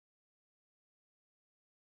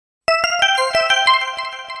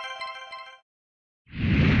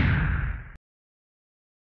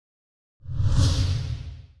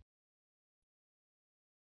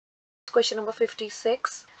Question number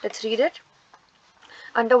 56. Let's read it.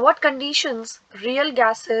 Under what conditions real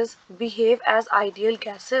gases behave as ideal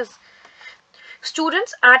gases?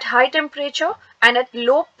 Students, at high temperature and at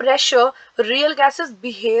low pressure, real gases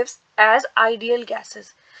behaves as ideal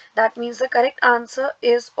gases. That means the correct answer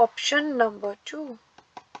is option number 2.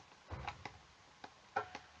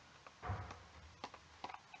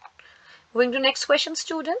 Moving to next question,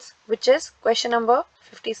 students, which is question number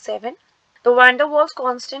 57. The van der Waals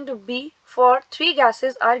constant B for 3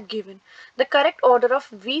 gases are given. The correct order of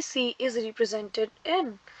Vc is represented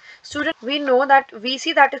in. Student, we know that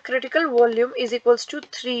Vc, that is critical volume, is equals to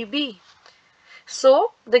 3B.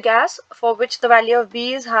 So the gas for which the value of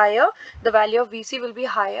B is higher, the value of Vc will be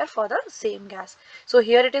higher for the same gas. So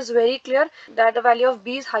here it is very clear that the value of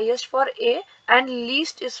B is highest for A and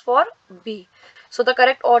least is for B. So the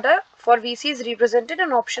correct order for Vc is represented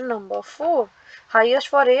in option number 4. Highest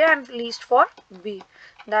for A and least for B.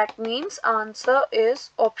 That means answer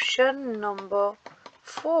is option number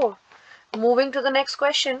 4. Moving to the next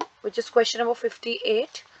question, which is question number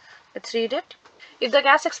 58. Let's read it. If the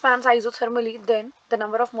gas expands isothermally, then the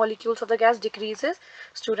number of molecules of the gas decreases.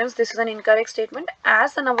 Students, this is an incorrect statement,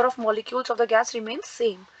 as the number of molecules of the gas remains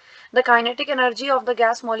same. The kinetic energy of the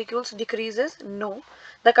gas molecules decreases. No,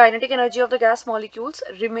 the kinetic energy of the gas molecules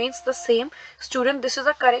remains the same. Student, this is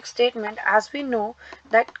a correct statement, as we know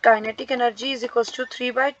that kinetic energy is equals to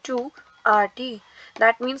 3 by 2 RT.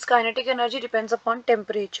 That means kinetic energy depends upon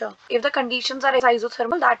temperature. If the conditions are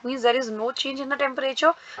isothermal, that means there is no change in the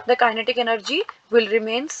temperature. The kinetic energy will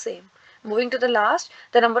remain same. Moving to the last,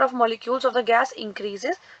 the number of molecules of the gas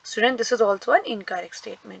increases. Student, this is also an incorrect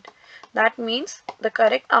statement. That means the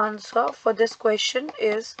correct answer for this question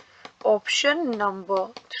is option number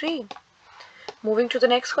 3. Moving to the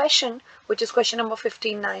next question, which is question number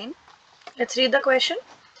 59. Let's read the question.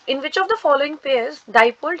 In which of the following pairs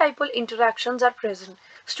dipole-dipole interactions are present?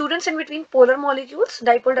 Students, in between polar molecules,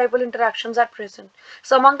 dipole-dipole interactions are present.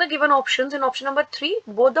 So among the given options, in option number 3,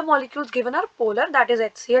 both the molecules given are polar, that is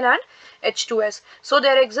HCl and H2S. So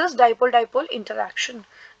there exists dipole-dipole interaction.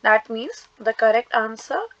 That means the correct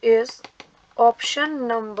answer is option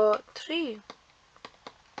number 3.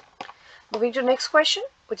 Moving to the next question,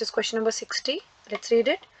 which is question number 60. Let's read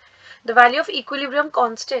it. The value of equilibrium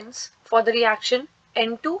constants for the reaction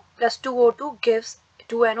N2 plus 2O2 gives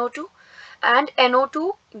 2NO2 and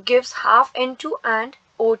NO2 gives half N2 and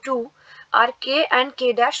O2 are K and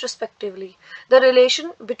K dash respectively. The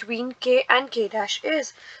relation between K and K dash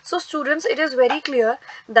is. So students, it is very clear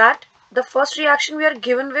that the first reaction we are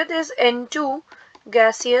given with is N2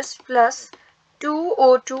 gaseous plus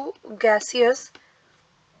 2O2 gaseous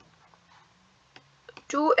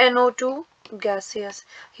 2NO2 gaseous.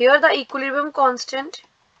 Here the equilibrium constant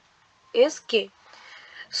is K.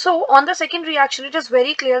 So on the second reaction, it is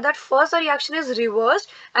very clear that first the reaction is reversed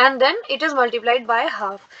and then it is multiplied by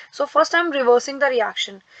half. So first I am reversing the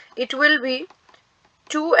reaction. It will be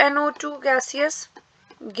 2NO2 gaseous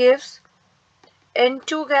gives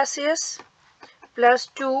N2 gaseous plus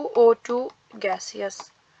 2O2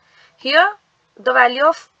 gaseous. Here the value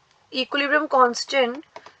of equilibrium constant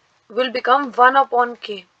will become 1 upon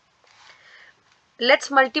K.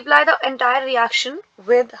 Let's multiply the entire reaction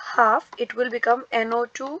with half. It will become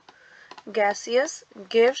NO2 gaseous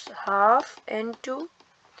gives half N2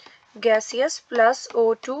 gaseous plus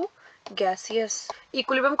O2 gaseous.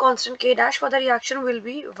 Equilibrium constant K dash for the reaction will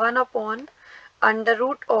be 1 upon under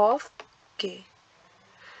root of K.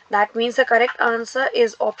 That means the correct answer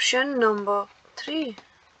is option number 3.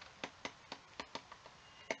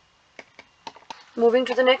 Moving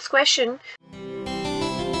to the next question,